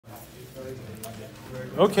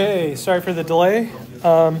Okay, sorry for the delay.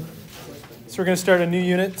 So we're going to start a new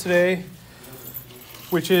unit today,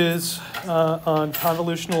 which is on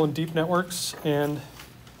convolutional and deep networks. And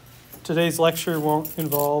today's lecture won't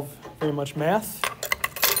involve very much math.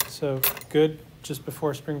 So good, just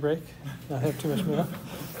before spring break, not have too much math.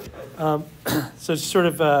 So it's sort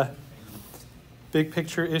of big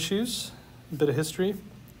picture issues, a bit of history.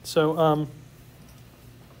 So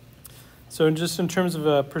just in terms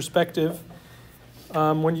of perspective,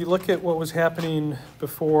 when you look at what was happening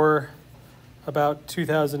before about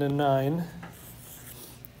 2009,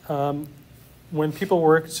 when people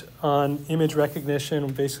worked on image recognition,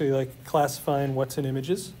 basically like classifying what's in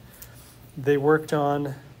images, they worked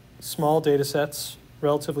on small data sets,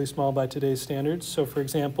 relatively small by today's standards. So for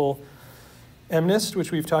example, MNIST,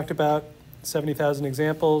 which we've talked about, 70,000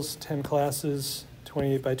 examples, 10 classes,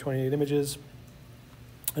 28 by 28 images.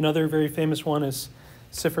 Another very famous one is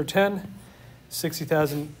CIFAR 10,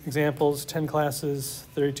 60,000 examples, 10 classes,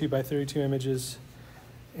 32 by 32 images.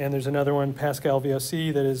 And there's another one, Pascal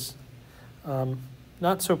VOC, that is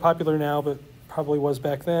not so popular now, but probably was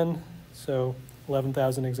back then. So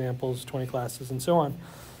 11,000 examples, 20 classes, and so on.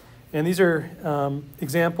 And these are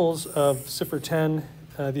examples of CIFAR 10.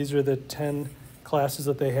 These are the 10 classes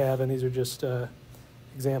that they have, and these are just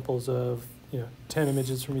examples of 10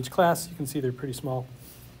 images from each class. You can see they're pretty small.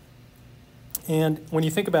 And when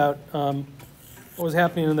you think about what was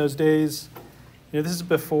happening in those days, this is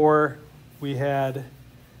before we had,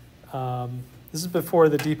 this is before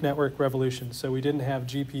the deep network revolution. So we didn't have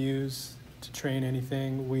GPUs to train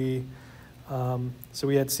anything. So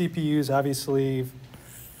we had CPUs, obviously.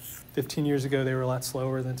 15 years ago, they were a lot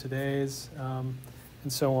slower than today's, and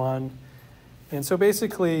so on. And so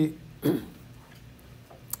basically,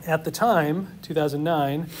 at the time,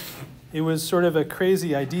 2009, it was sort of a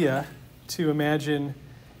crazy idea to imagine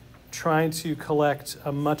trying to collect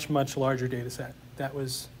a much, much larger data set. That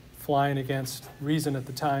was flying against reason at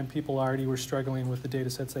the time. People already were struggling with the data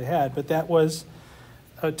sets they had. But that was,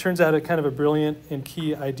 it turns out, a kind of a brilliant and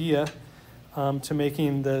key idea to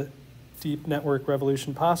making the deep network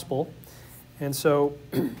revolution possible. And so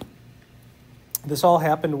this all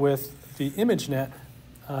happened with the ImageNet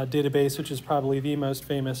database, which is probably the most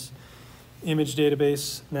famous image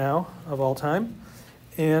database now of all time.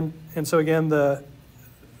 And so again, the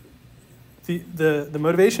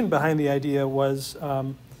motivation behind the idea was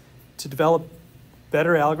to develop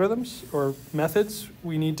better algorithms or methods.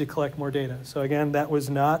 We need to collect more data. So again, that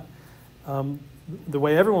was not the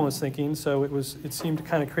way everyone was thinking. So it seemed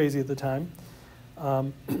kind of crazy at the time,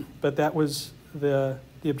 but that was the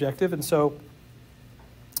objective. And so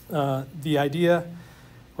the idea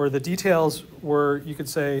or the details were, you could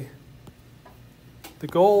say, the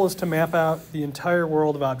goal is to map out the entire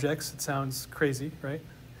world of objects. It sounds crazy, right?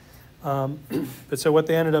 But so what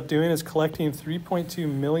they ended up doing is collecting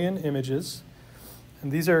 3.2 million images.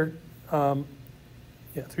 And these are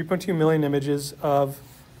 3.2 million images of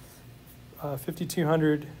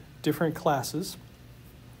 5,200 different classes.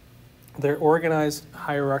 They're organized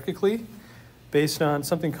hierarchically based on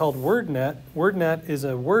something called WordNet. WordNet is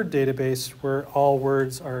a word database where all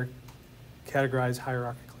words are categorized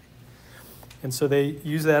hierarchically. And so they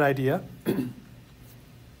use that idea.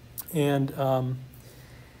 And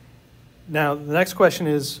now the next question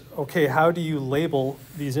is, okay, how do you label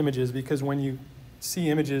these images? Because when you see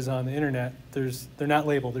images on the internet, they're not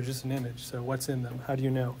labeled, they're just an image. So what's in them? How do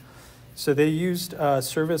you know? So they used a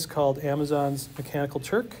service called Amazon's Mechanical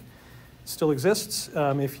Turk. It still exists.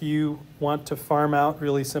 If you want to farm out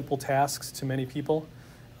really simple tasks to many people,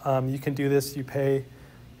 you can do this. You pay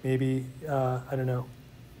maybe, I don't know,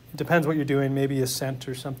 it depends what you're doing, maybe a cent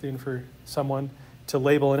or something for someone to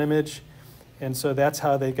label an image. And so that's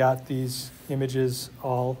how they got these images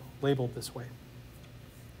all labeled this way.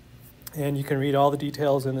 And you can read all the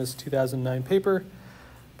details in this 2009 paper.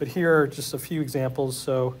 But here are just a few examples.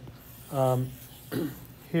 So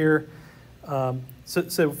here,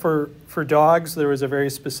 so for dogs, there was a very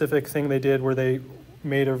specific thing they did where they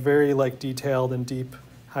made a very detailed and deep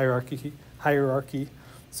hierarchy.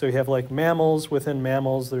 So you have mammals. Within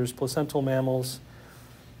mammals, there's placental mammals.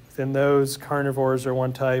 Within those, carnivores are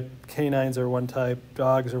one type, canines are one type,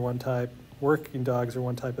 dogs are one type, working dogs are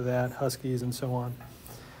one type of that, huskies, and so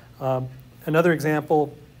on. Another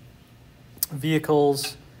example,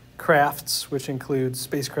 vehicles, crafts, which includes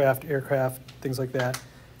spacecraft, aircraft, things like that.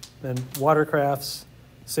 Then watercrafts,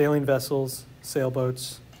 sailing vessels,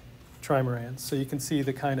 sailboats, trimarans. So you can see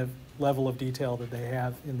the kind of level of detail that they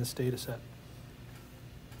have in this data set.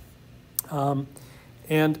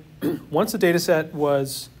 And once the data set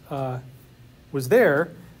was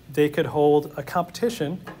there, they could hold a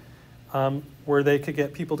competition where they could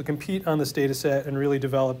get people to compete on this data set and really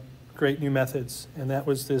develop great new methods. And that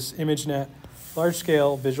was this ImageNet Large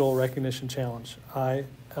Scale Visual Recognition Challenge,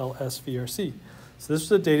 ILSVRC. So this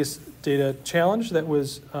was a data challenge that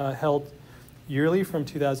was held yearly from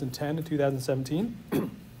 2010 to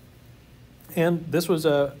 2017. And this was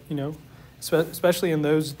especially in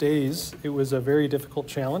those days, it was a very difficult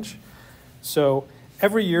challenge. So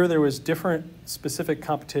every year there was different specific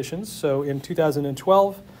competitions. So in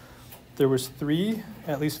 2012, there was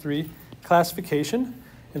at least three, classification.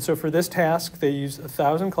 And so for this task, they used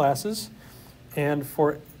 1,000 classes. And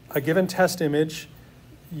for a given test image,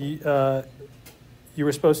 you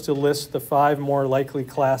were supposed to list the 5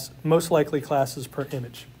 most likely classes per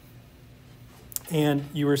image. And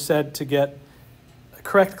you were said to get a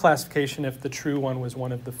correct classification if the true one was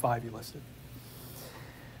one of the 5 you listed.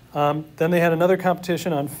 Then they had another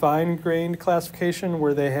competition on fine-grained classification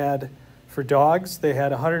where they had, for dogs, they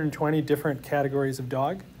had 120 different categories of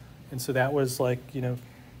dog. And so that was like,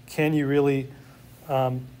 can you really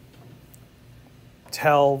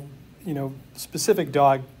tell, specific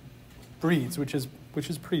dog breeds, which is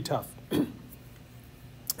pretty tough.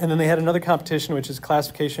 And then they had another competition, which is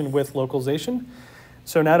classification with localization.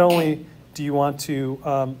 So not only do you want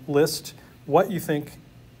to list what you think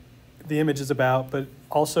the image is about, but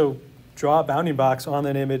also draw a bounding box on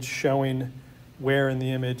that image showing where in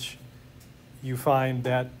the image you find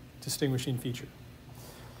that distinguishing feature.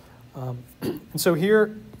 And so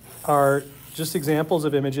here are just examples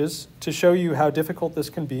of images to show you how difficult this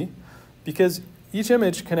can be, because each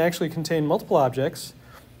image can actually contain multiple objects.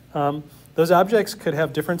 Those objects could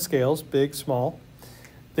have different scales, big, small.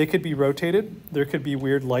 They could be rotated. There could be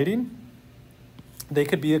weird lighting. They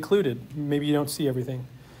could be occluded. Maybe you don't see everything.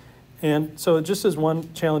 And so just as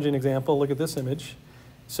one challenging example, look at this image.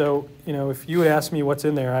 So, if you would ask me what's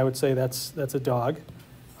in there, I would say that's a dog,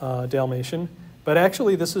 Dalmatian. But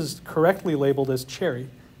actually, this is correctly labeled as cherry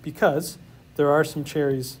because there are some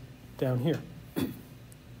cherries down here.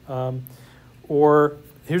 Or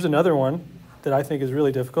here's another one that I think is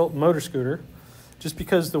really difficult, motor scooter. Just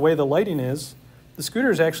because the way the lighting is, the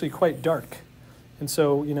scooter is actually quite dark. And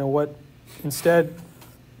so, what instead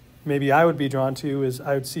maybe I would be drawn to is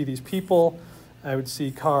I would see these people, I would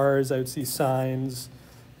see cars, I would see signs,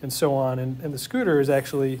 and so on. And the scooter is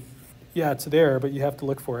actually, yeah, it's there, but you have to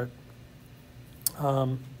look for it.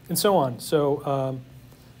 And so on. So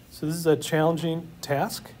this is a challenging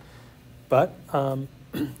task, but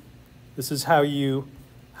this is how you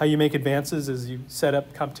make advances, is you set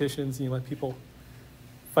up competitions and you let people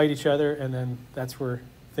fight each other, and then that's where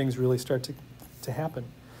things really start to happen.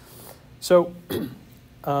 So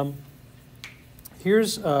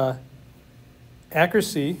here's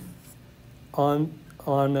accuracy on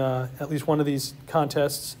at least one of these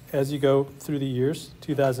contests as you go through the years,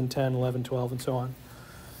 2010, 11, 12, and so on.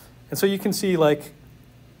 And so you can see, like,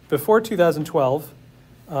 before 2012,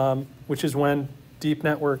 which is when deep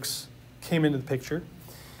networks came into the picture,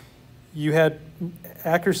 you had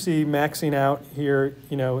accuracy maxing out here,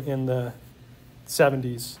 in the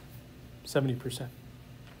 70s, 70%.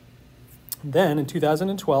 Then in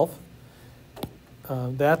 2012,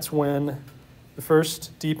 that's when the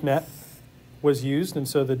first deep net was used, and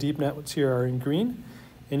so the deep nets here are in green,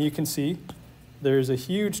 and you can see there's a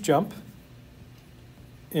huge jump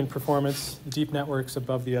in performance, deep networks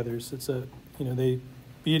above the others. It's they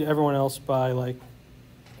beat everyone else by like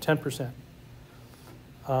 10%.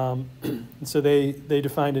 And so they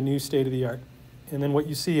defined a new state of the art. And then what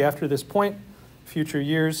you see after this point, future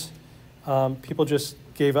years, people just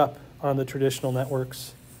gave up on the traditional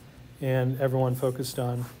networks, and everyone focused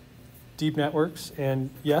on deep networks. And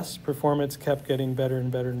yes, performance kept getting better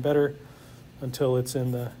and better and better until it's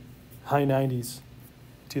in the high 90s,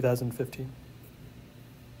 2015.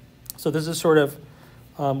 So this is sort of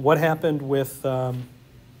what happened with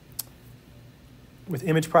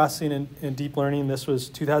image processing and deep learning. This was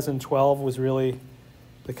 2012 was really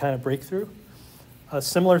the kind of breakthrough. A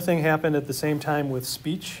similar thing happened at the same time with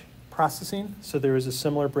speech processing. So there was a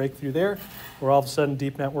similar breakthrough there, where all of a sudden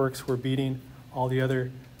deep networks were beating all the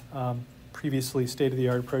other previously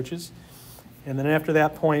state-of-the-art approaches. And then after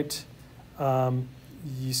that point,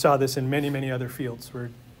 you saw this in many, many other fields where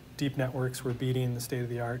deep networks were beating the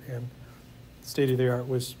state-of-the-art and state-of-the-art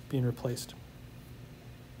was being replaced.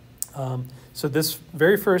 So this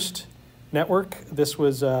very first network, this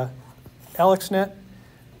was AlexNet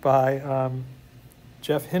by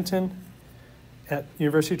Geoff Hinton at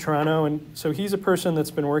University of Toronto. And so he's a person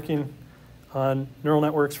that's been working on neural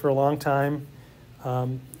networks for a long time,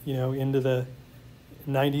 into the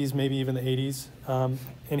 90s, maybe even the 80s.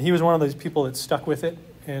 And he was one of those people that stuck with it.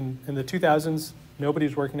 And in the 2000s,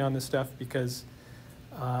 nobody's working on this stuff because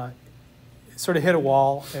it sort of hit a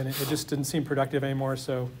wall and it just didn't seem productive anymore,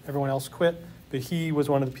 so everyone else quit. But he was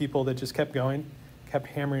one of the people that just kept going, kept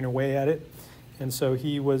hammering away at it. And so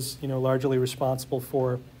he was, largely responsible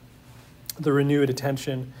for the renewed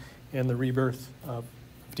attention and the rebirth of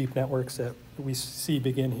deep networks that we see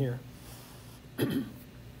begin here.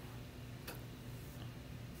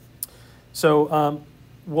 So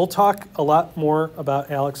we'll talk a lot more about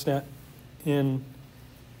AlexNet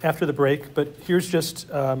after the break, but here's just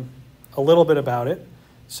a little bit about it.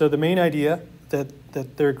 So the main idea that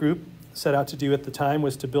their group set out to do at the time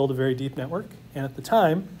was to build a very deep network. And at the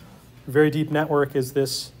time, a very deep network is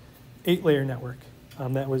this 8-layer network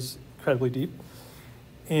that was incredibly deep.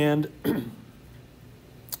 And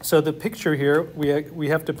so the picture here, we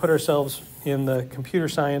have to put ourselves in the computer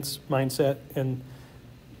science mindset and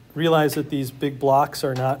realize that these big blocks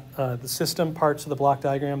are not the system parts of the block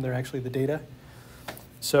diagram, they're actually the data.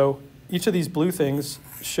 So each of these blue things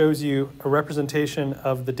shows you a representation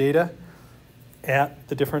of the data at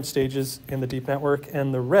the different stages in the deep network,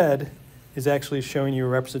 and the red is actually showing you a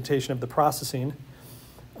representation of the processing.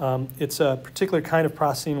 It's a particular kind of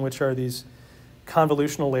processing, which are these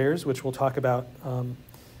convolutional layers, which we'll talk about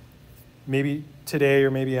maybe today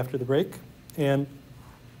or maybe after the break. And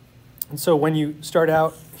so when you start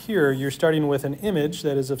out here, you're starting with an image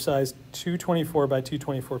that is of size 224 by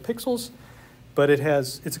 224 pixels, but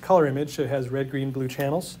it's a color image, so it has red, green, blue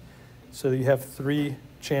channels. So you have 3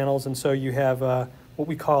 channels, and so you have what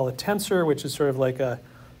we call a tensor, which is sort of like a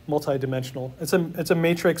multi-dimensional. It's a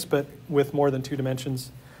matrix, but with more than 2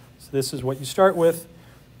 dimensions. So this is what you start with,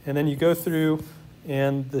 and then you go through,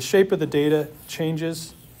 and the shape of the data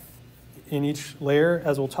changes in each layer,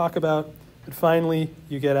 as we'll talk about. But finally,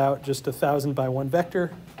 you get out just 1,000 by 1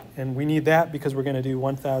 vector, and we need that because we're going to do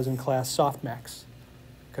 1,000 class softmax,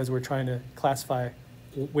 because we're trying to classify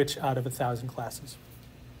which out of 1,000 classes.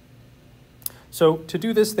 So to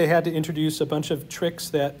do this, they had to introduce a bunch of tricks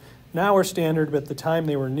that now are standard, but at the time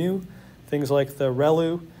they were new. Things like the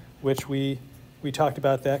ReLU, which we talked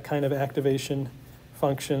about, that kind of activation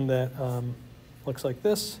function that looks like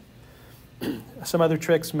this. Some other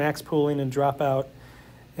tricks, max pooling and dropout,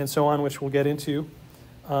 and so on, which we'll get into.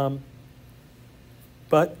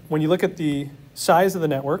 But when you look at the size of the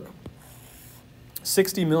network,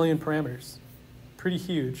 60 million parameters, pretty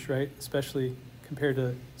huge, right? Especially compared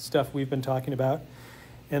to stuff we've been talking about.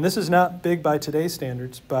 And this is not big by today's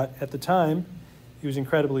standards, but at the time, it was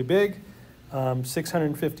incredibly big,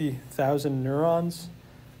 650,000 neurons,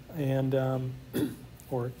 and,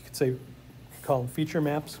 or you could say, call them feature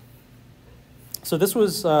maps. So this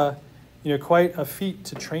was, quite a feat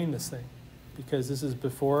to train this thing, because this is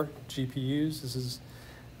before GPUs, this is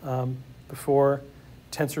before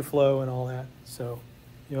TensorFlow and all that. So,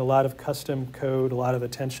 a lot of custom code, a lot of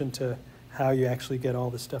attention to how you actually get all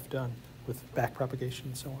this stuff done with backpropagation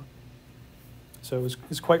and so on. So it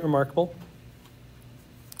was quite remarkable,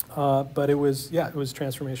 but it was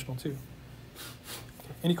transformational too.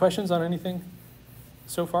 Okay. Any questions on anything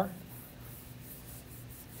so far?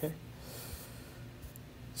 Okay.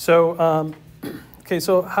 So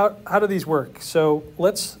so how do these work? So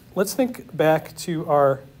let's think back to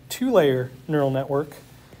our 2-layer neural network,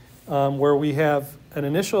 where we have an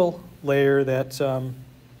initial layer that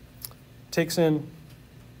takes in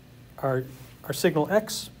our signal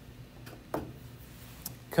X,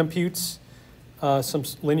 computes some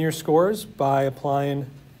linear scores by applying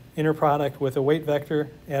inner product with a weight vector,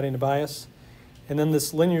 adding a bias, and then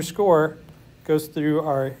this linear score goes through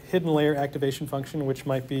our hidden layer activation function, which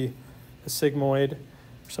might be a sigmoid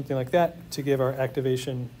or something like that, to give our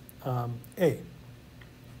activation A.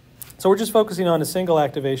 So we're just focusing on a single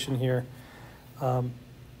activation here,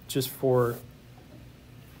 just for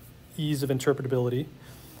ease of interpretability.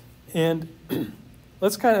 And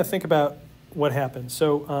let's kind of think about what happens.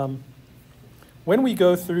 So when we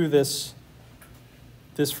go through this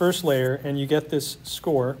first layer and you get this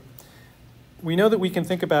score, we know that we can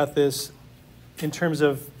think about this in terms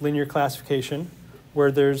of linear classification,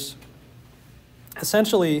 where there's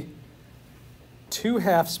essentially 2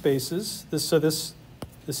 half spaces. This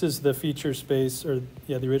is the feature space, or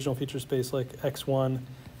the original feature space, like x1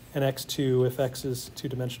 and x2 if x is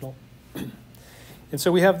 2-dimensional. And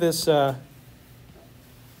so we have this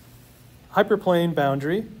hyperplane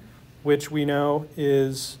boundary, which we know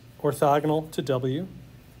is orthogonal to W.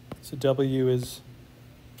 So W is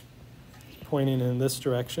pointing in this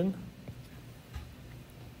direction,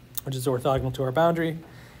 which is orthogonal to our boundary.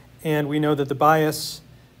 And we know that the bias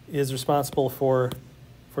is responsible for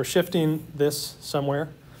shifting this somewhere.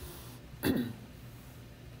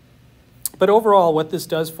 But overall, what this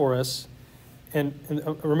does for us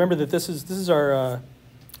and remember that this is our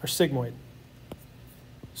sigmoid.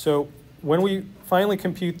 So when we finally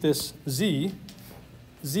compute this z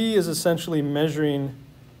is essentially measuring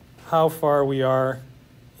how far we are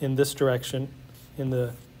in this direction, in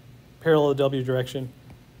the parallel w direction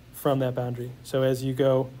from that boundary. So as you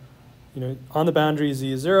go, on the boundary,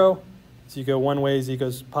 z is 0. As you go one way, z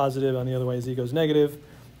goes positive. On the other way, z goes negative.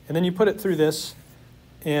 And then you put it through this,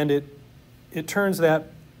 and it turns that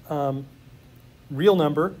real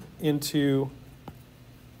number into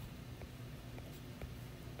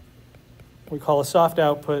what we call a soft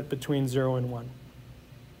output between 0 and 1.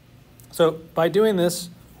 So by doing this,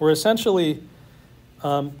 we're essentially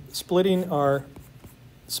splitting our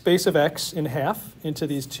space of x in half into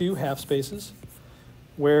these two half spaces,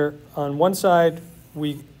 where on one side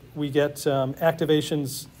we get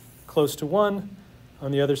activations close to 1,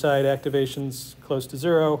 on the other side activations close to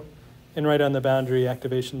 0, and right on the boundary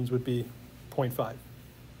activations would be 0.5.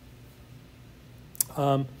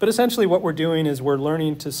 But essentially what we're doing is we're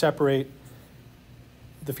learning to separate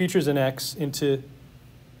the features in x into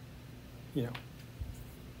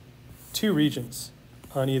two regions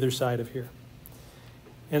on either side of here.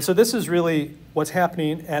 And so this is really what's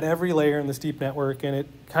happening at every layer in this deep network, and it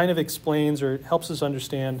kind of explains or helps us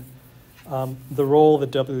understand the role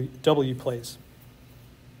that W plays.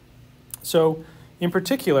 So in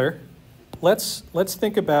particular, let's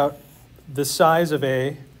think about the size of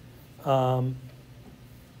A.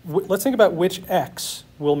 Let's think about which x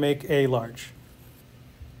will make A large.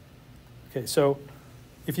 Okay, so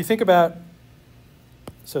if you think about,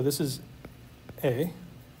 so this is A.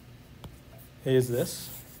 A is this.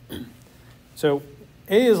 So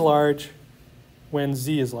A is large when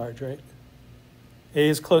Z is large, right? A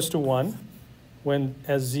is close to 1 when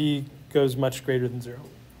as Z goes much greater than 0.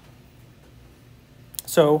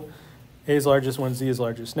 So A is largest when Z is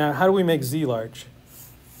largest. Now, how do we make Z large?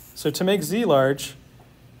 So to make Z large,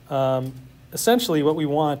 essentially what we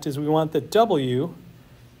want is we want that W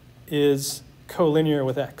is collinear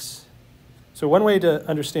with X. So one way to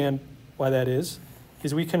understand why that is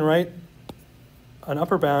we can write an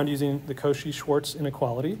upper bound using the Cauchy-Schwarz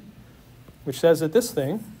inequality, which says that this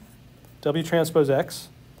thing, W transpose X,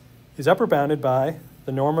 is upper bounded by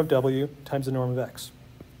the norm of W times the norm of X.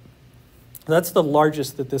 That's the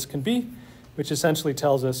largest that this can be, which essentially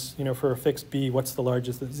tells us, for a fixed B, what's the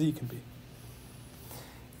largest that Z can be.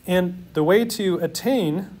 And the way to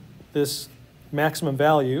attain this maximum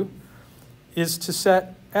value is to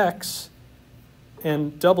set X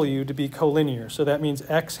and W to be collinear. So that means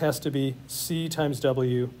X has to be C times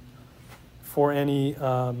W for any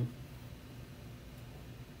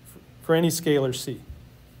scalar C.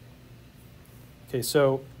 Okay,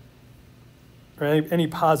 so or any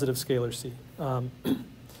positive scalar C.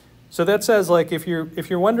 So that says, like, if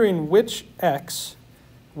you're wondering which X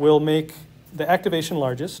will make the activation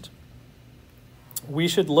largest, we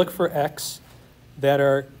should look for X that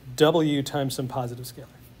are W times some positive scalar.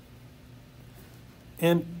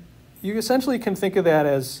 And you essentially can think of that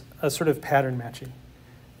as a sort of pattern matching.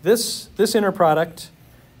 This inner product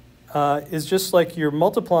is just like you're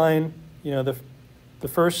multiplying, the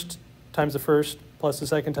first times the first plus the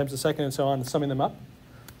second times the second and so on, and summing them up.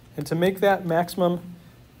 And to make that maximum,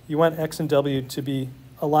 you want X and W to be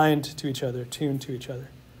aligned to each other, tuned to each other.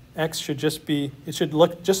 X should just be, it should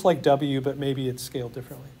look just like W, but maybe it's scaled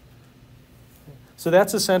differently. So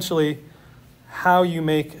that's essentially how you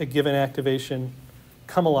make a given activation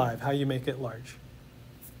come alive, how you make it large.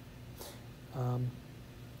 And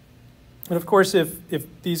of course,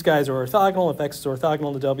 if these guys are orthogonal, if X is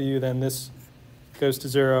orthogonal to W, then this goes to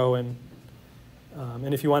 0. And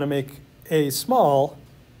if you want to make A small,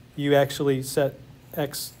 you actually set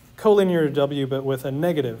X collinear to W, but with a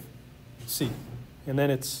negative C. And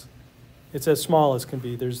then it's as small as can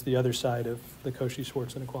be. There's the other side of the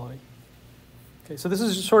Cauchy-Schwarz inequality. Okay, so this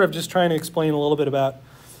is sort of just trying to explain a little bit about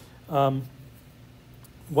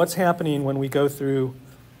what's happening when we go through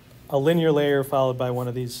a linear layer followed by one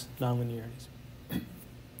of these nonlinearities.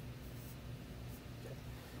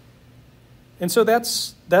 And so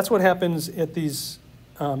that's what happens at these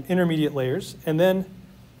intermediate layers. And then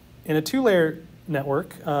in a two-layer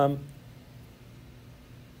network,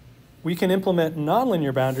 we can implement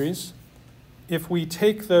nonlinear boundaries if we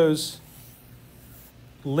take those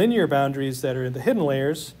linear boundaries that are in the hidden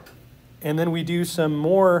layers, and then we do some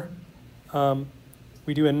more,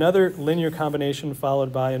 we do another linear combination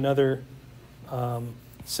followed by another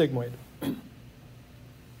sigmoid.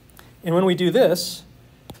 And when we do this,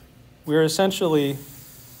 we're essentially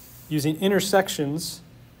using intersections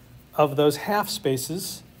of those half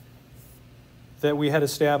spaces that we had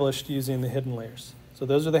established using the hidden layers. So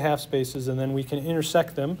those are the half spaces, and then we can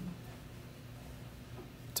intersect them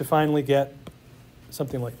to finally get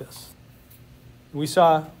something like this. We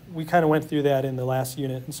kind of went through that in the last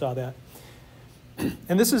unit and saw that.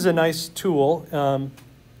 And this is a nice tool,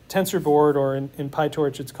 TensorBoard, or in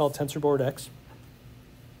PyTorch it's called TensorBoard X.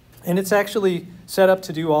 And it's actually set up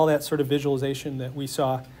to do all that sort of visualization that we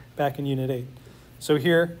saw back in Unit 8. So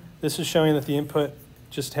here, this is showing that the input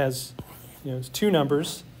just has, it's two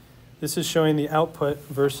numbers. This is showing the output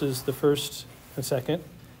versus the first and second.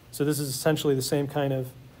 So this is essentially the same kind of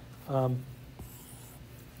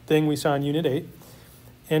thing we saw in Unit 8.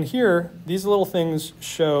 And here, these little things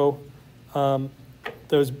show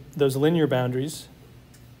those linear boundaries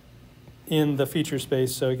in the feature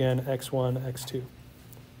space. So again, x1, x2.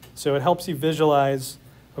 So it helps you visualize,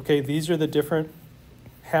 okay, these are the different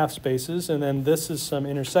half spaces, and then this is some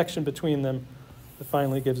intersection between them that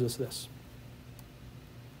finally gives us this.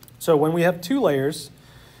 So when we have two layers,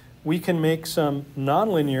 we can make some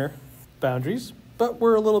nonlinear boundaries, but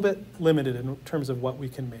we're a little bit limited in terms of what we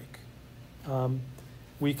can make.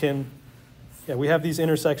 We have these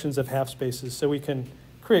intersections of half spaces, so we can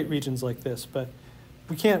create regions like this, but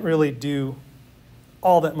we can't really do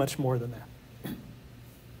all that much more than that.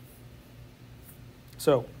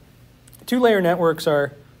 So two-layer networks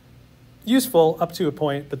are useful up to a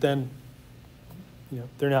point, but then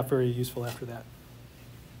they're not very useful after that.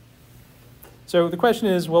 So the question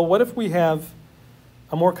is, well, what if we have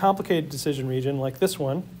a more complicated decision region like this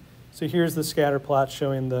one? So here's the scatter plot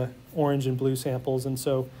showing the orange and blue samples, and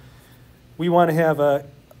so we want to have a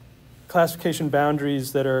classification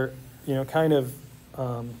boundaries that are kind of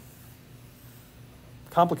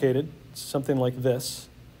complicated, something like this.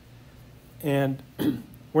 And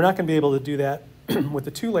we're not going to be able to do that with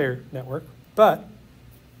the two-layer network, but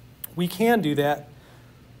we can do that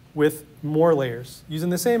with more layers, using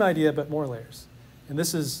the same idea but more layers. And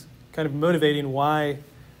this is kind of motivating why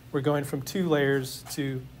we're going from 2 layers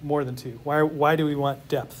to more than 2. Why do we want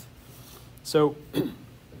depth? So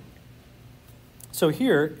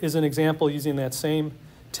here is an example using that same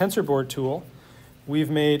TensorBoard tool. We've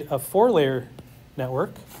made a 4-layer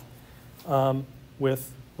network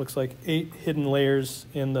with, looks like 8 hidden layers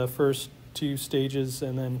in the first 2 stages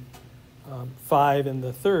and then 5 in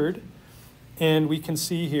the third. And we can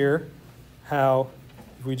see here how,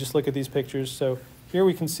 if we just look at these pictures, so here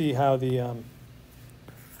we can see how the,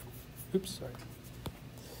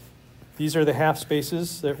 these are the half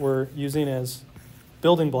spaces that we're using as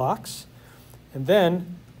building blocks. And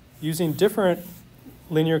then using different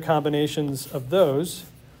linear combinations of those,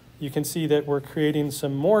 you can see that we're creating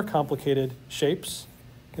some more complicated shapes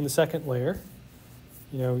in the second layer.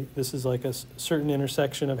 This is like a certain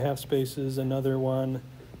intersection of half spaces, another one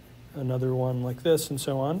like this, and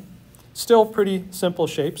so on. Still pretty simple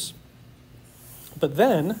shapes. But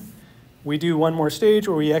then we do one more stage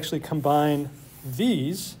where we actually combine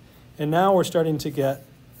these, and now we're starting to get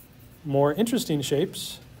more interesting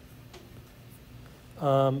shapes,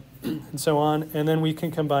 and so on. And then we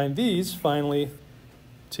can combine these finally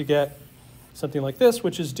to get something like this,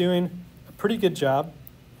 which is doing a pretty good job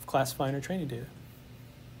of classifying our training data.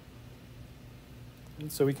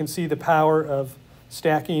 And so we can see the power of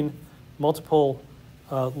stacking multiple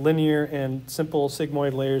linear and simple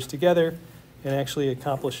sigmoid layers together and actually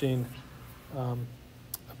accomplishing a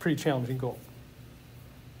pretty challenging goal.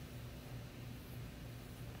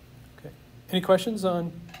 Okay. Any questions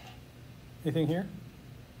on anything here?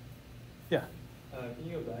 Yeah. Can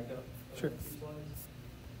you go back up? Sure. 2 slides?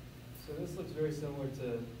 So this looks very similar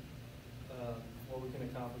to what we can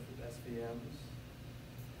accomplish with SVMs.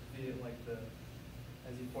 Be it like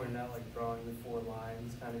as you pointed out, like drawing the 4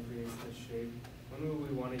 lines kind of creates this shape. When would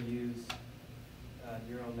we want to use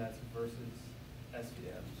neural nets versus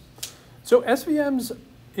SVMs? So SVMs,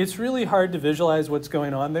 it's really hard to visualize what's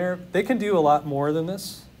going on there. They can do a lot more than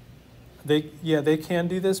this. They can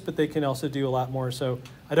do this, but they can also do a lot more. So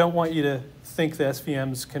I don't want you to think the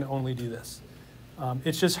SVMs can only do this.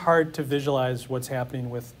 It's just hard to visualize what's happening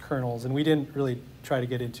with kernels, and we didn't really try to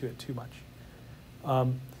get into it too much.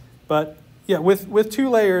 But yeah, with 2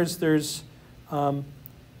 layers, there's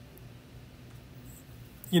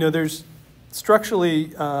there's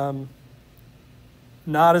structurally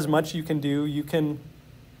not as much you can do. You can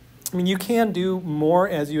do more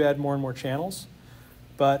as you add more and more channels,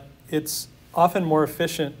 but it's often more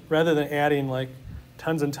efficient rather than adding like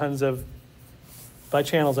tons and tons of, by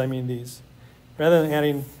channels I mean these, rather than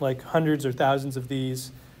adding like hundreds or thousands of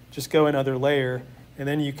these, just go another layer, and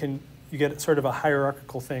then you get sort of a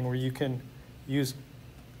hierarchical thing where you can use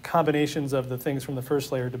combinations of the things from the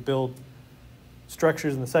first layer to build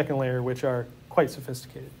structures in the second layer, which are quite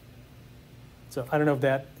sophisticated. So I don't know if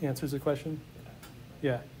that answers the question.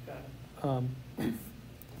 Yeah. Got it.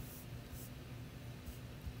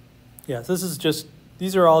 Yeah, so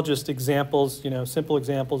these are all just examples, simple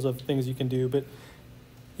examples of things you can do, but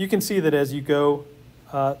you can see that as you go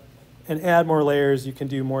and add more layers, you can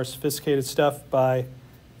do more sophisticated stuff by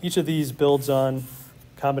each of these builds on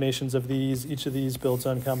combinations of these, each of these builds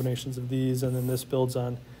on combinations of these, and then this builds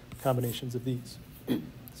on combinations of these.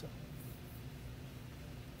 So.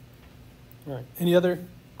 All right, any other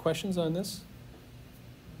questions on this?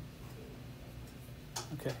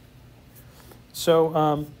 Okay.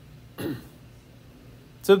 So,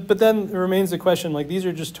 but then there remains the question, like these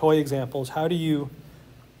are just toy examples. How do you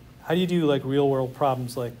do like real world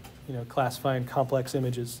problems like, classifying complex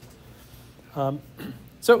images?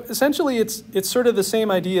 So essentially it's sort of the same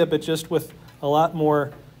idea, but just with a lot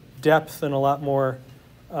more depth and a lot more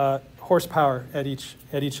horsepower at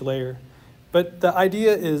each layer. But the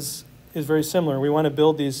idea is very similar. We want to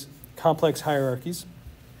build these complex hierarchies.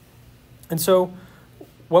 And so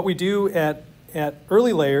what we do at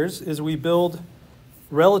early layers is we build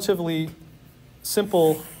relatively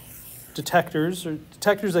simple detectors, or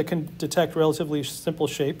detectors that can detect relatively simple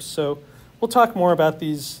shapes. So we'll talk more about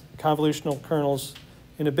these convolutional kernels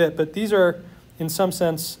in a bit, but these are, in some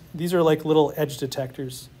sense, these are like little edge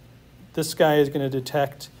detectors. This guy is going to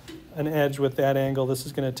detect an edge with that angle, this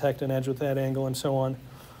is going to detect an edge with that angle, and so on.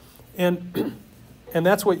 And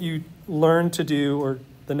that's what you learn to do, or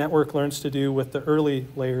the network learns to do with the early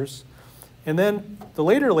layers. And then the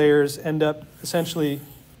later layers end up essentially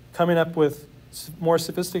coming up with more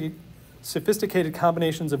sophisticated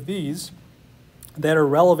combinations of these that are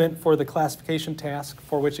relevant for the classification task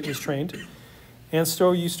for which it was trained. And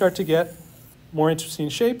so you start to get more interesting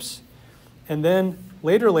shapes. And then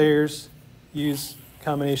later layers use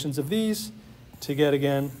combinations of these to get,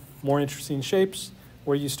 again, more interesting shapes,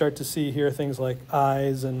 where you start to see here things like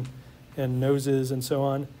eyes and noses and so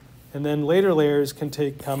on. And then later layers can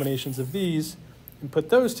take combinations of these and put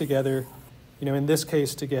those together, in this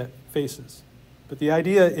case, to get faces. But the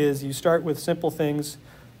idea is you start with simple things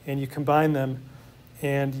and you combine them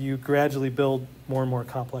and you gradually build more and more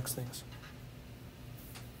complex things.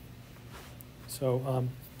 So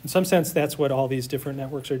in some sense, that's what all these different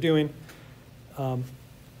networks are doing. Yeah.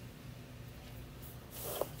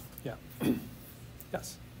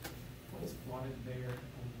 Yes? What is plotted there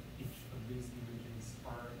on each of these images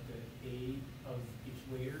are the A of each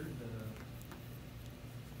layer?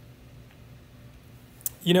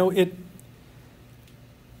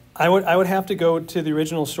 I would have to go to the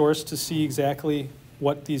original source to see exactly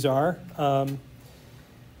what these are.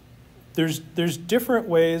 There's different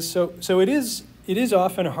ways. So it is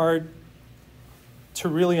often hard to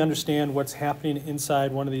really understand what's happening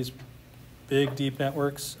inside one of these big, deep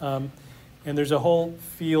networks. And there's a whole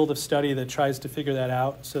field of study that tries to figure that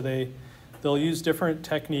out. So they'll use different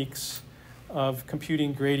techniques of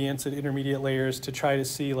computing gradients at intermediate layers to try to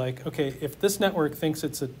see, like, okay, if this network thinks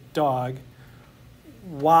it's a dog,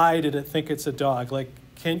 why did it think it's a dog? Like,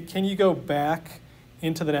 can you go back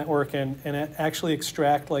into the network and actually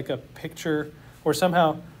extract like a picture, or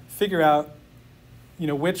somehow figure out,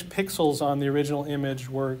 which pixels on the original image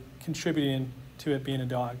were contributing to it being a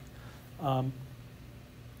dog?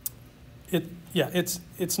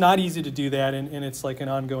 It's not easy to do that, and it's like an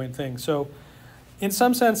ongoing thing. So in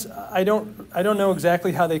some sense, I don't know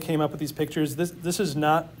exactly how they came up with these pictures. This is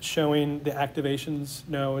not showing the activations.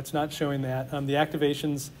 No, it's not showing that. The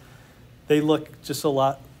activations, they look just a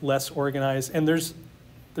lot less organized, and there's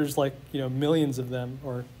like millions of them,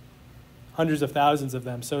 or hundreds of thousands of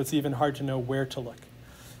them. So it's even hard to know where to look.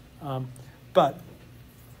 But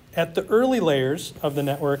at the early layers of the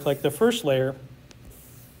network, like the first layer,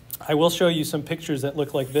 I will show you some pictures that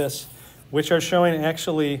look like this, which are showing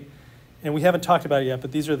actually, and we haven't talked about it yet,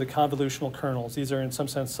 but these are the convolutional kernels. These are, in some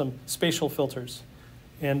sense, some spatial filters.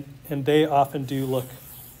 And they often do look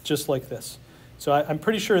just like this. So I'm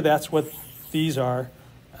pretty sure that's what these are.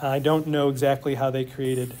 I don't know exactly how they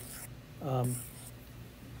created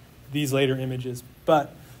these later images.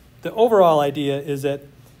 But the overall idea is that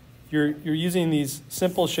you're using these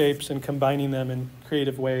simple shapes and combining them in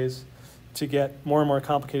creative ways to get more and more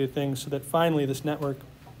complicated things, so that finally this network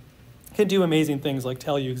can do amazing things, like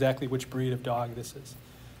tell you exactly which breed of dog this is.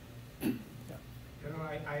 Yeah.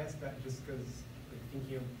 I asked that just because,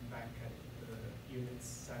 thinking back at the Unit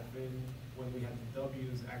 7, when we had the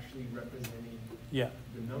W's actually representing the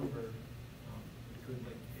number, it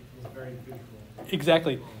was very visual.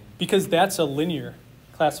 Exactly, because that's a linear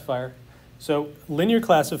classifier. So linear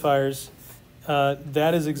classifiers,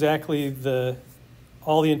 that is exactly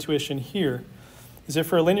all the intuition here, is that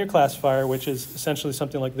for a linear classifier, which is essentially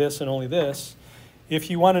something like this and only this, if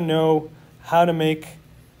you want to know how to make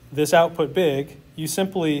this output big, you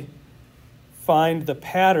simply find the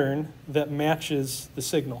pattern that matches the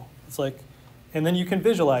signal. It's like, and then you can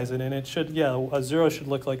visualize it, and it should, yeah, a 0 should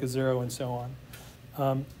look like a 0 and so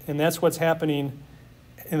on. And that's what's happening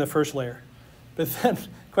in the first layer. But then the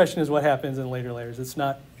question is what happens in later layers. It's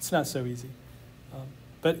not so easy.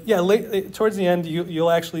 But yeah, towards the end,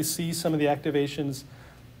 you'll actually see some of the activations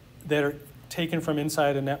that are taken from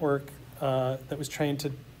inside a network that was trained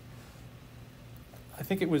to,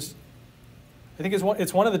 it's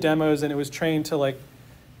one of the demos, and it was trained to like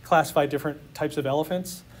classify different types of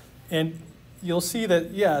elephants. And you'll see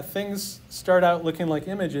that, yeah, things start out looking like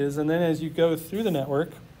images, and then as you go through the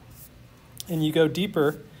network and you go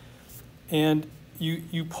deeper and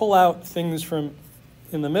you pull out things from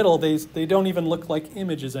in the middle, they don't even look like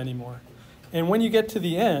images anymore. And when you get to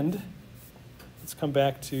the end, let's come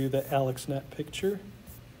back to the AlexNet picture.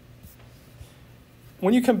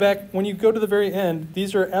 When you go to the very end,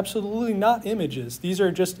 these are absolutely not images. These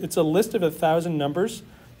are just, it's a list of 1,000 numbers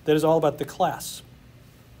that is all about the class.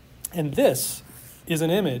 And this is an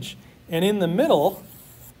image. And in the middle,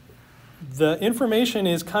 the information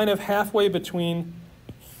is kind of halfway between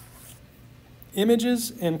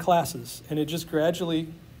images and classes. And it just gradually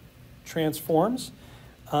transforms.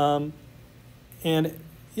 And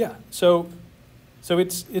yeah, so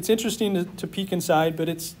it's interesting to peek inside, but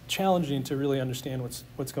it's challenging to really understand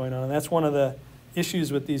what's going on. And that's one of the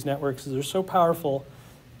issues with these networks, is they're so powerful,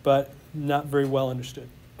 but not very well understood.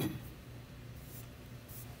 All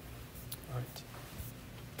right.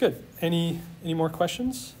 Good. Any more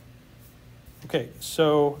questions? Okay,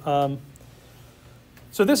 so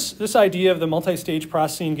this idea of the multi-stage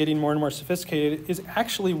processing getting more and more sophisticated is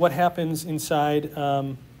actually what happens inside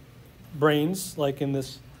brains, like in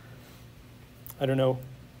this, I don't know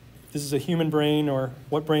if this is a human brain or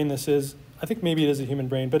what brain this is. I think maybe it is a human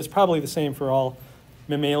brain, but it's probably the same for all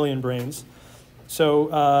mammalian brains. So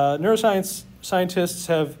neuroscience scientists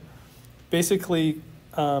have basically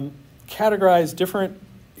categorized different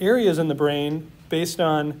areas in the brain based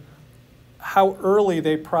on how early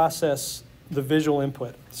they process the visual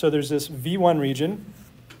input. So there's this V1 region,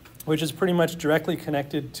 which is pretty much directly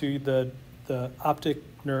connected to the optic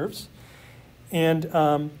nerves. And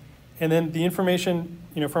then the information,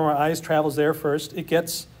 from our eyes travels there first. It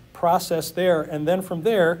gets processed there, and then from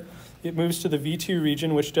there, it moves to the V2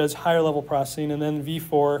 region, which does higher level processing, and then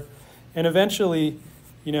V4, and eventually,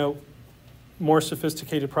 more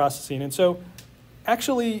sophisticated processing. And so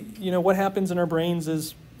actually, what happens in our brains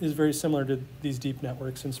is very similar to these deep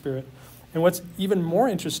networks in spirit. And what's even more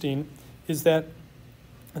interesting is that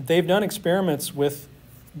they've done experiments with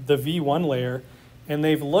the V1 layer, and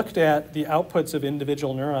they've looked at the outputs of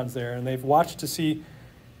individual neurons there, and they've watched to see,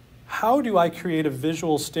 how do I create a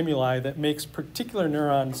visual stimuli that makes particular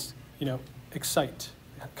neurons, excite,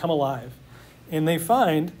 come alive? And they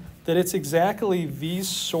find that it's exactly these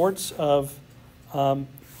sorts of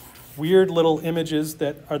weird little images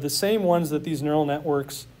that are the same ones that these neural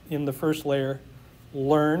networks in the first layer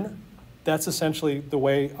learn. That's essentially the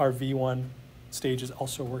way our V1 stage is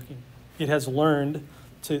also working. It has learned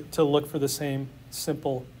to look for the same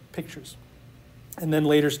simple pictures. And then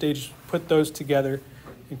later stages put those together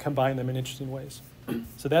and combine them in interesting ways.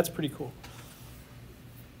 So that's pretty cool.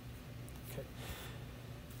 Okay.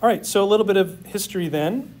 All right, so a little bit of history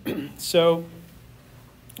then. So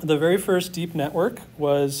the very first deep network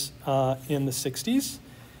was in the 60s,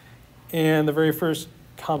 and the very first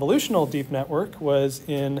convolutional deep network was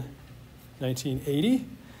in 1980.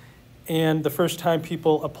 And the first time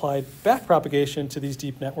people applied backpropagation to these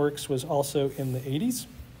deep networks was also in the 80s.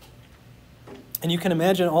 And you can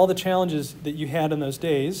imagine all the challenges that you had in those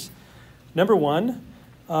days. Number one,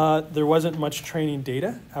 there wasn't much training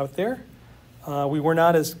data out there. We were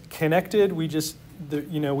not as connected. We just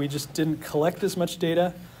didn't collect as much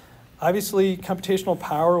data. Obviously, computational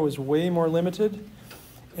power was way more limited.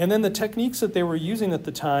 And then the techniques that they were using at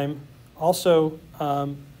the time also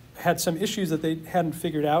had some issues that they hadn't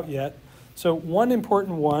figured out yet. So one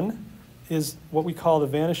important one is what we call the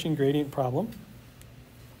vanishing gradient problem.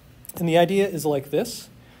 And the idea is like this.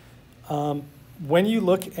 When you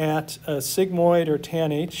look at a sigmoid or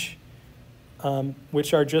tanh,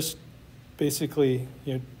 which are just basically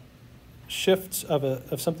shifts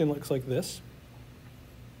of something that looks like this.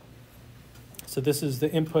 So this is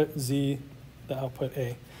the input Z, the output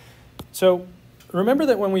A. So remember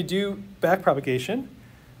that when we do backpropagation,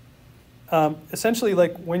 essentially,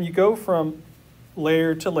 like when you go from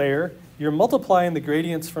layer to layer, you're multiplying the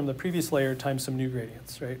gradients from the previous layer times some new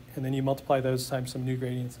gradients, right? And then you multiply those times some new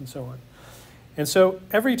gradients and so on. And so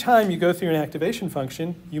every time you go through an activation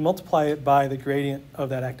function, you multiply it by the gradient of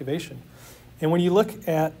that activation. And when you look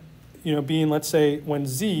at, being, let's say, when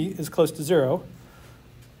z is close to 0,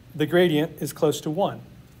 the gradient is close to 1,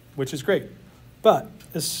 which is great. But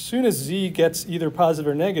as soon as z gets either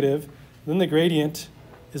positive or negative, then the gradient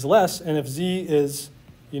is less. And if z is,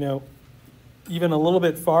 even a little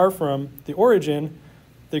bit far from the origin,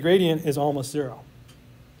 the gradient is almost 0.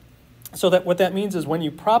 So that what that means is when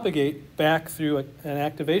you propagate back through an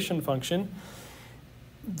activation function,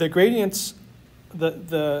 the gradients,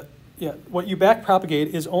 what you back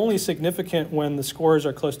propagate is only significant when the scores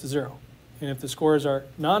are close to 0. And if the scores are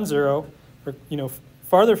non-zero, or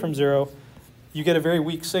farther from 0, you get a very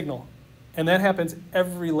weak signal. And that happens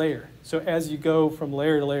every layer. So as you go from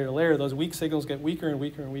layer to layer to layer, those weak signals get weaker and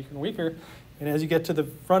weaker and weaker and weaker. And as you get to the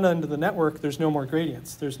front end of the network, there's no more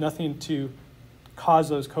gradients. There's nothing to cause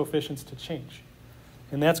those coefficients to change.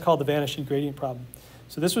 And that's called the vanishing gradient problem.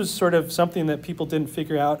 So this was sort of something that people didn't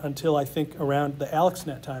figure out until I think around the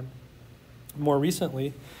AlexNet time, more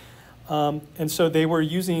recently. And so they were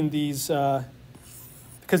using these,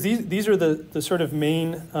 because these are the sort of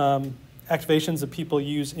main activations that people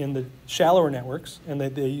use in the shallower networks and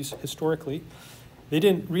that they use historically. They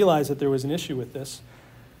didn't realize that there was an issue with this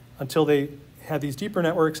until they had these deeper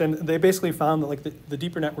networks, and they basically found that the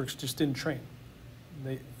deeper networks just didn't train.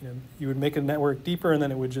 You would make a network deeper and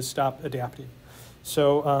then it would just stop adapting.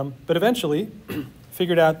 So, but eventually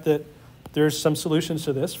figured out that there's some solutions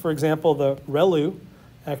to this. For example, the ReLU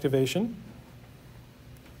activation,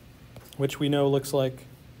 which we know looks like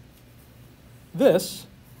this,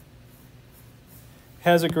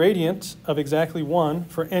 has a gradient of exactly 1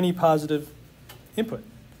 for any positive input.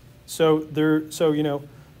 So there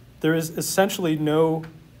is essentially no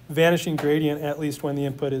vanishing gradient, at least when the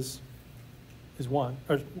input is 1,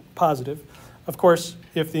 or positive. Of course,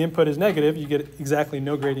 if the input is negative, you get exactly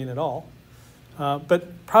no gradient at all.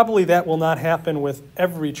 But probably that will not happen with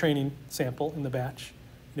every training sample in the batch.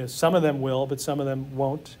 Some of them will, but some of them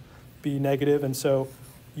won't be negative, and so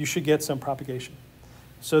you should get some propagation.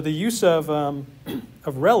 So the use of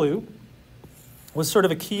ReLU was sort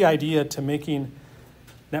of a key idea to making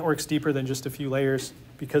networks deeper than just a few layers,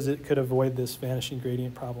 because it could avoid this vanishing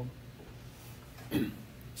gradient problem.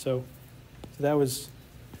 So that was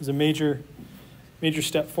a major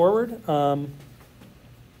step forward. And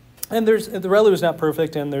the ReLU is not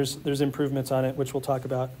perfect, and there's improvements on it, which we'll talk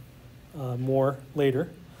about more later.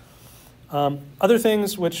 Other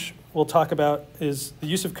things which we'll talk about is the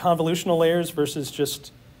use of convolutional layers versus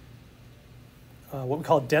just what we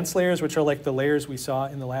call dense layers, which are like the layers we saw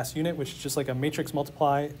in the last unit, which is just like a matrix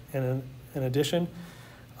multiply and an addition.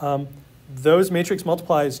 Those matrix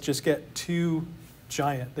multiplies just get too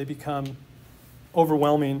giant. They become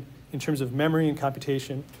overwhelming in terms of memory and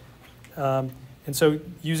computation. And so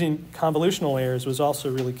using convolutional layers was also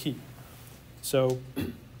really key. So,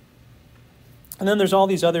 and then there's all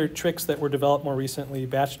these other tricks that were developed more recently,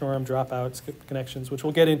 batch norm, dropouts, connections, which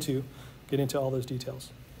we'll get into all those details.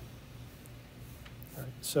 All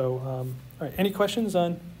right, so, all right, any questions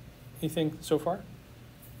on anything so far?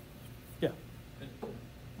 Yeah.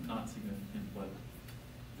 Not significant, but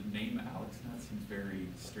the name AlexNet seems very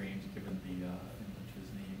strange given the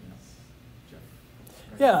inventor's name is Jeff.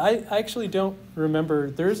 Right? Yeah, I actually don't remember.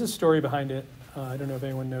 There is a story behind it. I don't know if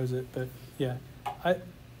anyone knows it, but yeah. I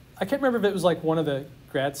can't remember if it was like one of the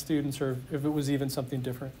grad students or if it was even something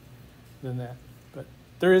different than that. But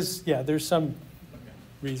there's some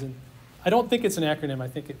reason. I don't think it's an acronym. I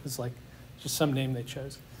think it was like just some name they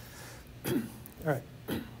chose. All right.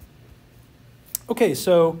 Okay,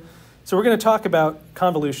 so we're going to talk about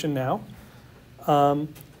convolution now.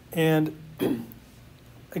 And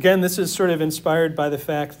again, this is sort of inspired by the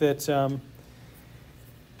fact that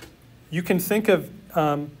you can think of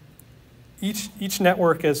each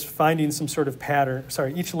network as finding some sort of pattern,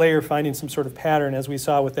 each layer finding some sort of pattern, as we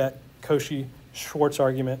saw with that Cauchy-Schwarz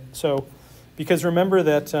argument. So, because remember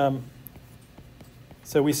that,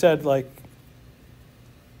 so we said so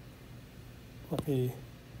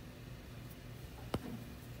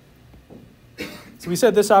we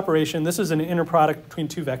said this operation, this is an inner product between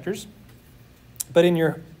two vectors. But in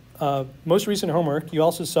your most recent homework, you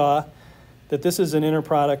also saw that this is an inner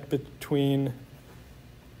product between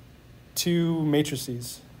two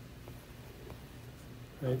matrices.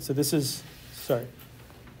 Right, so this is, it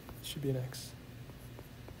should be an X.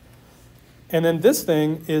 And then this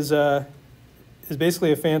thing is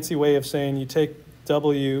basically a fancy way of saying you take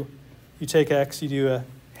W, you take X, you do a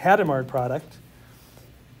Hadamard product,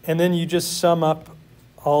 and then you just sum up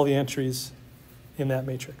all the entries in that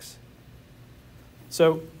matrix.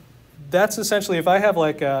 So that's essentially, if I have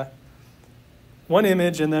like one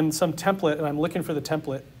image and then some template, and I'm looking for the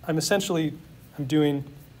template, I'm doing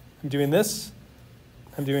this,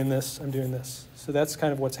 I'm doing this, I'm doing this. So that's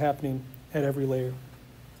kind of what's happening at every layer.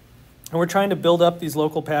 And we're trying to build up these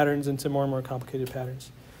local patterns into more and more complicated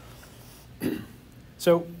patterns.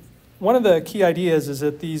 So one of the key ideas is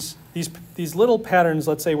that these little patterns,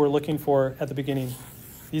 let's say we're looking for at the beginning,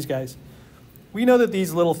 these guys, we know that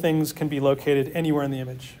these little things can be located anywhere in the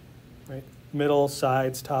image, right? Middle,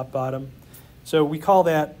 sides, top, bottom. So we call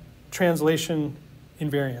that translation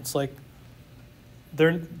invariance. Like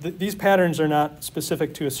these patterns are not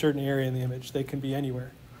specific to a certain area in the image. They can be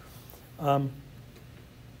anywhere. And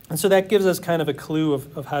so that gives us kind of a clue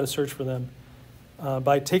of how to search for them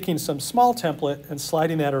by taking some small template and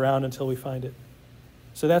sliding that around until we find it.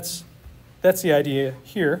 So that's the idea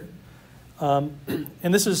here. And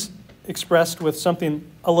this is expressed with something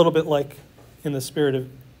a little bit like in the spirit of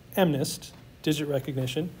MNIST, digit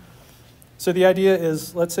recognition. So the idea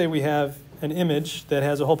is, let's say we have an image that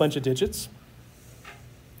has a whole bunch of digits,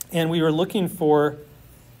 and we were looking for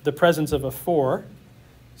the presence of a 4.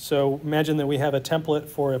 So imagine that we have a template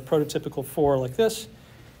for a prototypical 4 like this,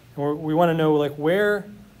 and we want to know, like, where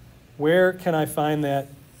can I find that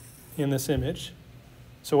in this image?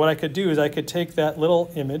 So what I could do is I could take that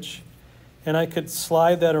little image and I could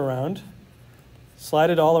slide that around, slide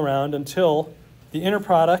it all around until the inner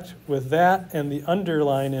product with that and the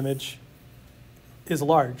underlying image is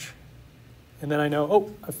large. And then I know,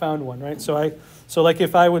 oh, I found one, right? So like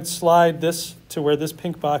if I would slide this to where this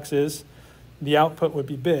pink box is, the output would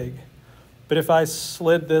be big. But if I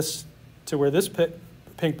slid this to where this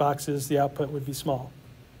pink box is, the output would be small.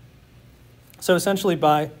 So essentially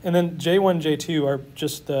and then J1, J2 are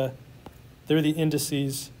just they're the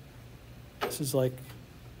indices. This is like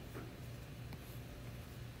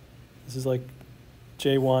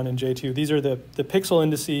J1 and J2. These are the pixel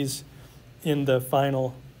indices in the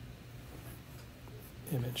final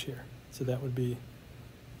image here. So that would be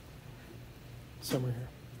somewhere here.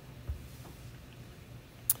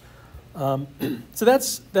 So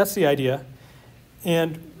that's the idea.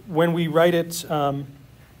 And when we write it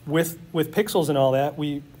with pixels and all that,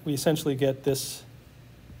 we essentially get this.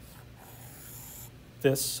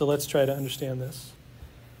 So let's try to understand this.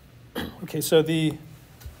 Okay, so the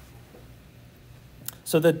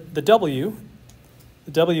W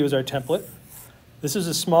is our template. This is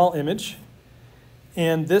a small image,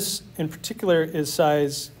 and this in particular is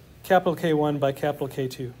size capital K1 by capital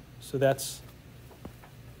K2. So that's,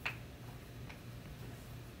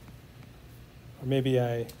 or maybe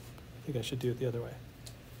I think I should do it the other way.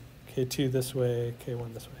 K2 this way,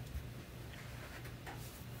 K1 this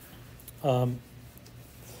way.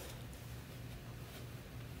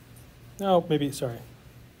 No, maybe, sorry.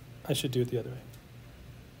 I should do it the other way.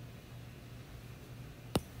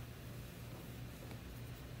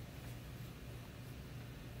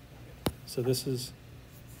 So this is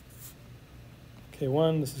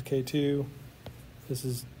K1, this is K2, this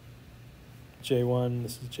is J1,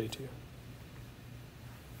 this is J2.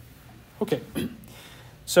 Okay,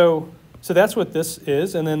 so that's what this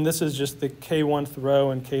is, and then this is just the K1th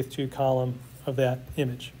row and K2 column of that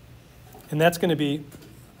image. And that's going to be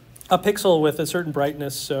a pixel with a certain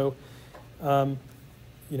brightness, so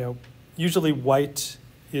usually white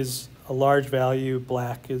is a large value,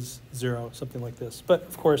 black is 0, something like this. But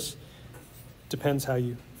of course, depends how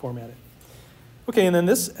you format it. Okay, and then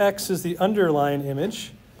this X is the underlying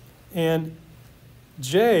image, and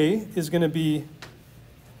J is going to be,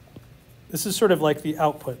 this is sort of like the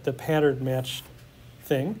output, the pattern match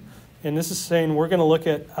thing. And this is saying we're going to look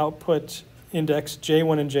at output index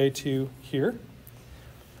J1 and J2 here.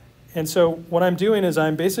 And so what I'm doing is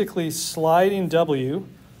I'm basically sliding W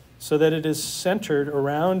so that it is centered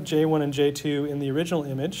around J1 and J2 in the original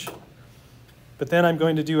image. But then I'm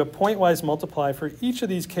going to do a pointwise multiply for each of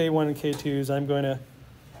these K1 and K2s. I'm going to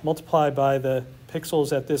multiply by the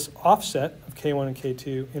pixels at this offset of K1 and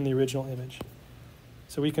K2 in the original image.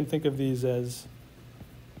 So we can think of these as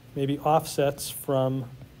maybe offsets from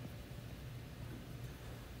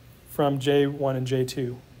J1 and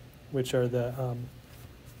J2, which are the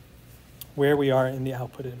where we are in the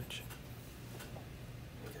output image.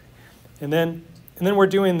 Okay. And then we're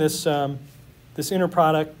doing this this inner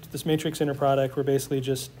product, this matrix inner product. We're basically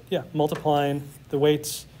just multiplying the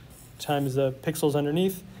weights times the pixels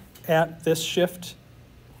underneath at this shift,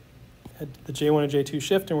 at the J1 and J2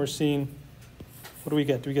 shift, and we're seeing, what do we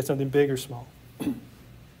get? Do we get something big or small? Okay.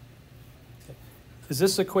 Is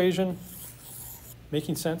this equation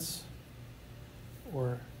making sense?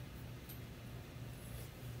 Or,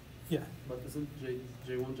 yeah. But isn't J1,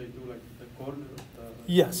 J2 like the corner of the...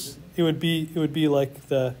 Yes, it would be like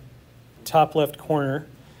the top left corner,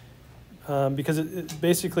 because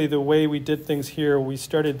basically the way we did things here, we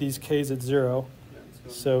started these k's at 0.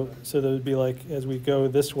 So there would be like, as we go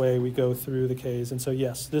this way, we go through the k's. And so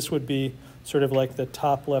yes, this would be sort of like the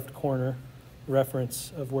top left corner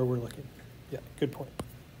reference of where we're looking. Yeah, good point.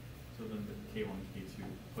 So then the K1, K2,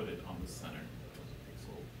 put it on the center of the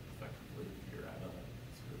pixel effectively if you're at a 0,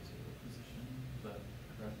 0 position. Is that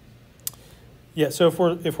correct? Yeah, so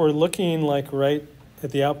if we're looking like right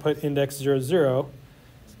at the output index 0, 0,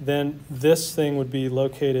 then this thing would be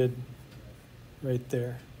located right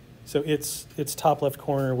there. So its top left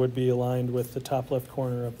corner would be aligned with the top left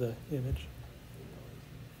corner of the image.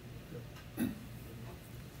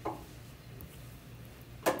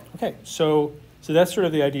 Okay, so that's sort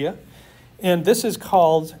of the idea. And this is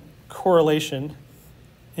called correlation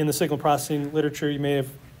in the signal processing literature. You may have,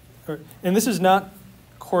 and this is not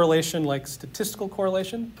correlation like statistical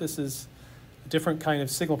correlation. This is a different kind of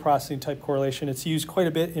signal processing type correlation. It's used quite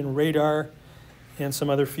a bit in radar and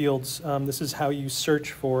some other fields. This is how you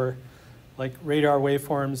search for like radar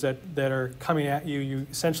waveforms that are coming at you. You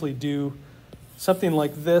essentially do something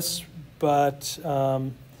like this, but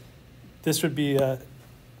this would be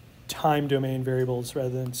time domain variables rather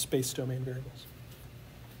than space domain variables.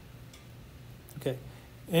 Okay,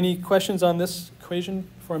 any questions on this equation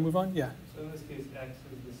before I move on? Yeah. So in this case, X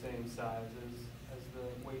is the same size as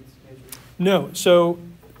the weights matrix? No, so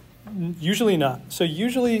usually not. So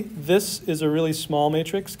usually this is a really small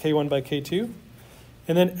matrix, K1 by K2,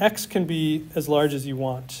 and then X can be as large as you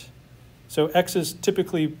want. So X is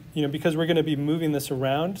typically, because we're going to be moving this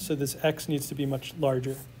around, so this X needs to be much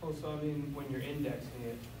larger. Oh, so I mean when you're indexing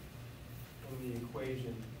it in the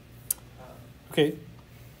equation. Okay,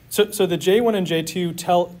 so the J1 and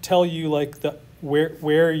J2 tell you like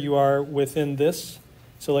where you are within this.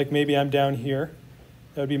 So like maybe I'm down here.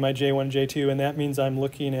 That would be my J1, J2, and that means I'm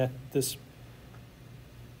looking at this.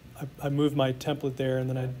 I moved my template there, and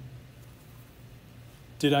then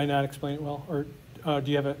did I not explain it well? Or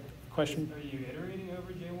do you have a question? Are you iterating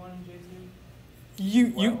over J1 and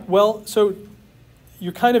J2? Well, so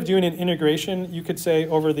you're kind of doing an integration, you could say,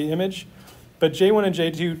 over the image, but J1 and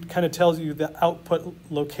J2 kind of tells you the output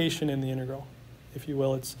location in the integral, if you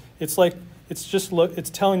will. It's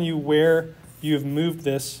telling you where you've moved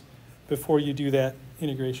this before you do that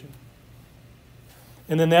integration.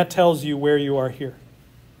 And then that tells you where you are here.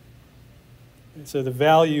 And so the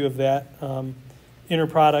value of that inner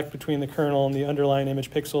product between the kernel and the underlying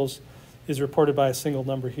image pixels is reported by a single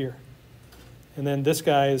number here. And then this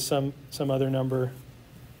guy is some other number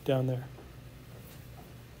down there.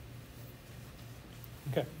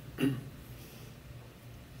 Okay.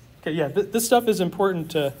 Okay, yeah, this stuff is important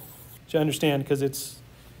to understand because it's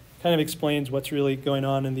kind of explains what's really going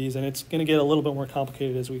on in these, and it's going to get a little bit more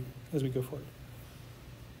complicated as we go forward.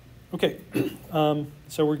 Okay,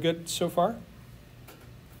 so we're good so far?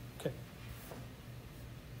 Okay.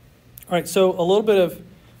 All right, so a little bit of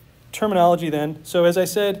terminology then. So as I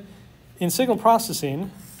said, in signal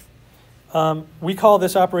processing, we call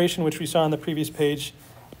this operation, which we saw on the previous page,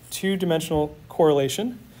 two-dimensional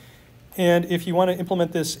correlation. And if you want to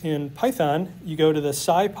implement this in Python, you go to the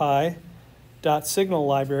scipy.signal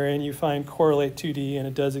library and you find correlate2D, and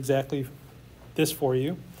it does exactly this for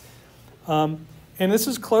you. And this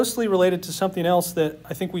is closely related to something else that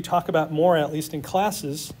I think we talk about more, at least in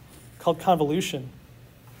classes, called convolution.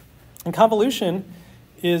 And convolution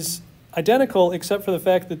is identical except for the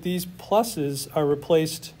fact that these pluses are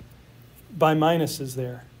replaced by minuses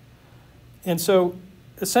there. And so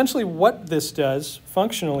essentially what this does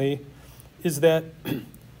functionally is that,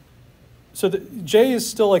 so the J is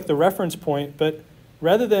still like the reference point, but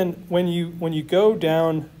rather than when you go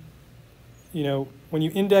down, when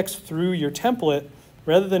you index through your template,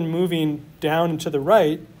 rather than moving down and to the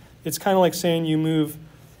right, it's kind of like saying you move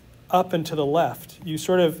up and to the left. You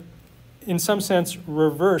sort of, in some sense,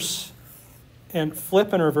 reverse and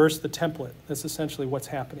flip and reverse the template. That's essentially what's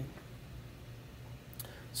happening.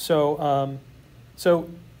 So,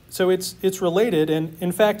 so it's related, and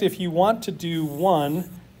in fact, if you want to do one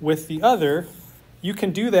with the other, you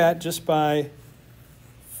can do that just by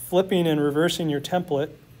flipping and reversing your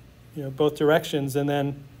template, both directions, and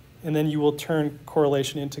then you will turn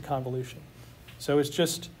correlation into convolution. So it's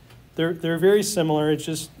just they're very similar. It's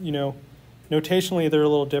just notationally they're a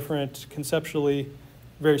little different. Conceptually,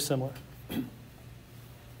 very similar. Okay,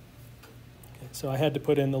 so I had to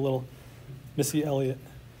put in the little Missy Elliott.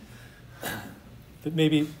 But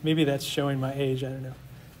maybe that's showing my age. I don't know.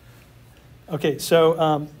 Okay,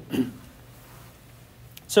 so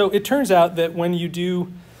so it turns out that when you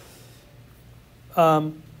do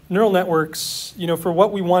neural networks, for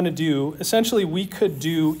what we want to do, essentially we could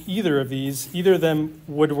do either of these. Either of them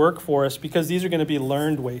would work for us because these are going to be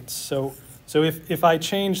learned weights. So if I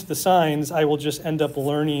change the signs, I will just end up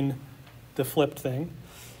learning the flipped thing.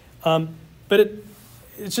 But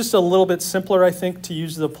it's just a little bit simpler, I think, to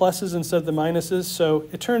use the pluses instead of the minuses. So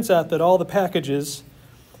it turns out that all the packages,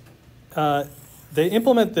 they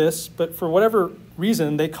implement this, but for whatever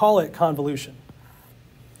reason, they call it convolution.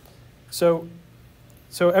 So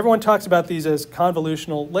everyone talks about these as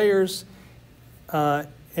convolutional layers, but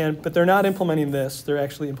they're not implementing this. They're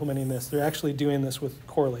actually implementing this. They're actually doing this with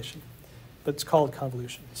correlation, but it's called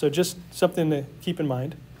convolution. So just something to keep in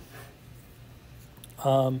mind.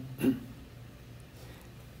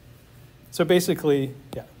 So basically,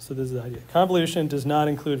 so this is the idea. Convolution does not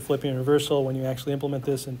include flipping and reversal when you actually implement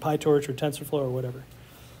this in PyTorch or TensorFlow or whatever.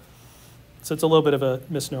 So it's a little bit of a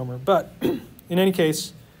misnomer. But in any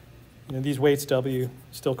case, these weights W,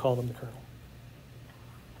 still call them the kernel.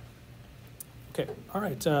 Okay, all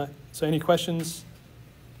right. So any questions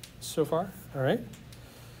so far? All right.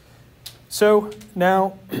 So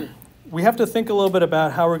now we have to think a little bit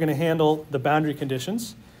about how we're going to handle the boundary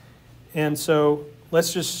conditions. And so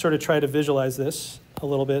let's just sort of try to visualize this a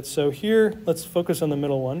little bit. So here, let's focus on the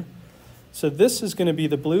middle one. So this is going to be,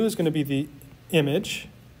 the blue is going to be the image.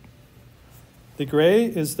 The gray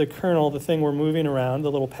is the kernel, the thing we're moving around,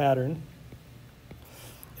 the little pattern.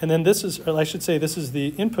 And then this is, or I should say, this is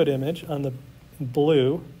the input image on the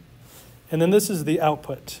blue. And then this is the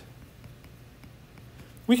output.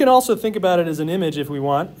 We can also think about it as an image if we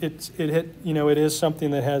want. It is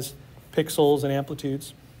something that has pixels and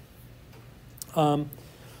amplitudes. But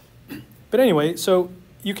anyway, so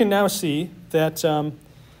you can now see that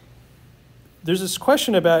there's this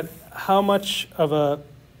question about how much of a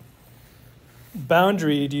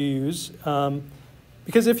boundary do you use?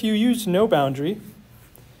 Because if you use no boundary,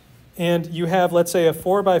 and you have, let's say, a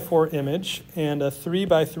 4x4 image and a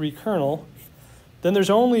 3x3 kernel, then there's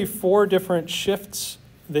only 4 different shifts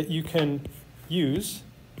that you can use.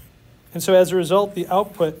 And so as a result, the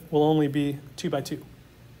output will only be 2x2.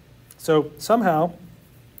 So somehow,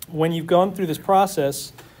 when you've gone through this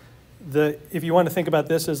process, if you want to think about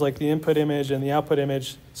this as like the input image and the output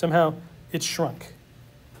image, somehow it's shrunk.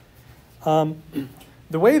 The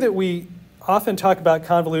way that we often talk about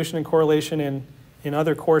convolution and correlation in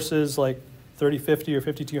other courses like 3050 or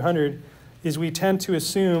 5200 is we tend to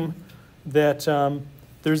assume that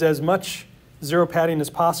there's as much zero padding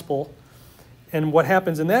as possible. And what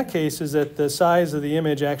happens in that case is that the size of the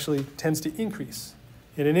image actually tends to increase.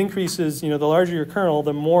 And it increases, the larger your kernel,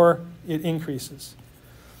 the more it increases.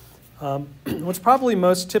 What's probably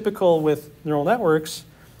most typical with neural networks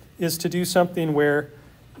is to do something where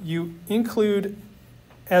you include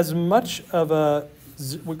as much of a,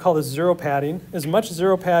 we call this zero padding, as much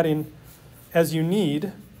zero padding as you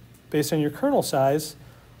need based on your kernel size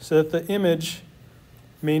so that the image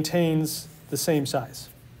maintains the same size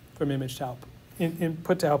from image to output,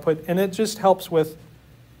 input to output. And it just helps with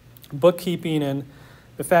bookkeeping and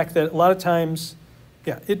the fact that a lot of times,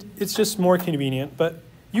 it's just more convenient. But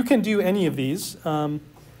you can do any of these, and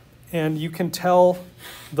you can tell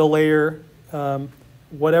the layer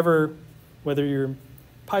whether you're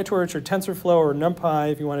PyTorch or TensorFlow or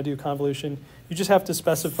NumPy, if you want to do convolution, you just have to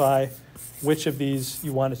specify which of these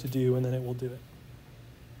you want it to do, and then it will do it.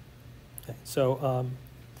 Okay, so,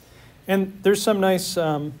 and there's some nice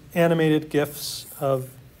animated GIFs of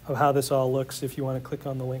how this all looks if you want to click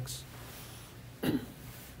on the links.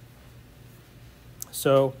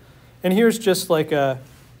 So, and here's just like a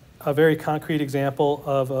very concrete example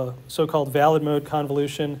of a so-called valid mode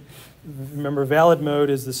convolution. Remember, valid mode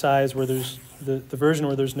is the size where there's the version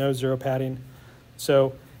where there's no zero padding.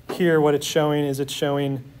 So here what it's showing is it's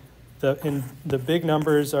showing in the big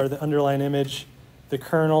numbers are the underlying image, the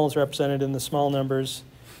kernel is represented in the small numbers,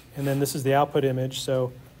 and then this is the output image.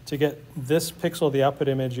 So to get this pixel of the output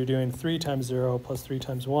image, you're doing 3 times 0 plus 3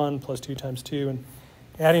 times 1 plus 2 times 2, and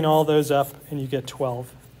adding all those up, and you get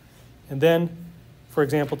 12. And then, for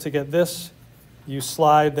example, to get this, you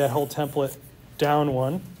slide that whole template down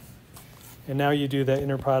 1, and now you do that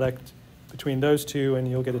inner product between those two, and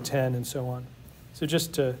you'll get a 10, and so on. So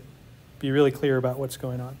just to be really clear about what's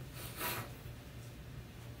going on.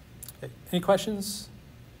 Okay. Any questions?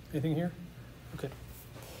 Anything here? Okay.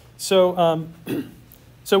 So,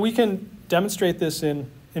 so we can demonstrate this in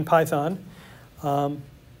Python. And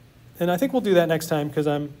I think we'll do that next time because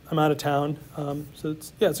I'm out of town. So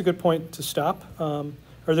it's a good point to stop. Are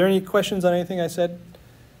there any questions on anything I said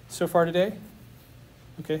so far today?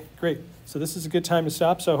 Okay, great. So this is a good time to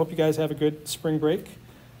stop. So I hope you guys have a good spring break.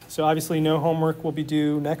 So obviously no homework will be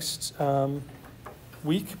due next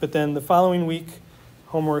week, but then the following week,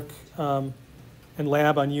 homework and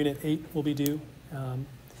lab on Unit 8 will be due.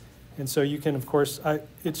 And so you can, of course,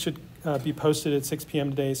 it should be posted at 6 p.m.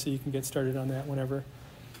 today, so you can get started on that whenever.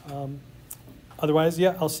 Otherwise,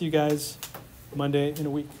 yeah, I'll see you guys Monday in a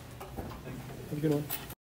week. Have a good one.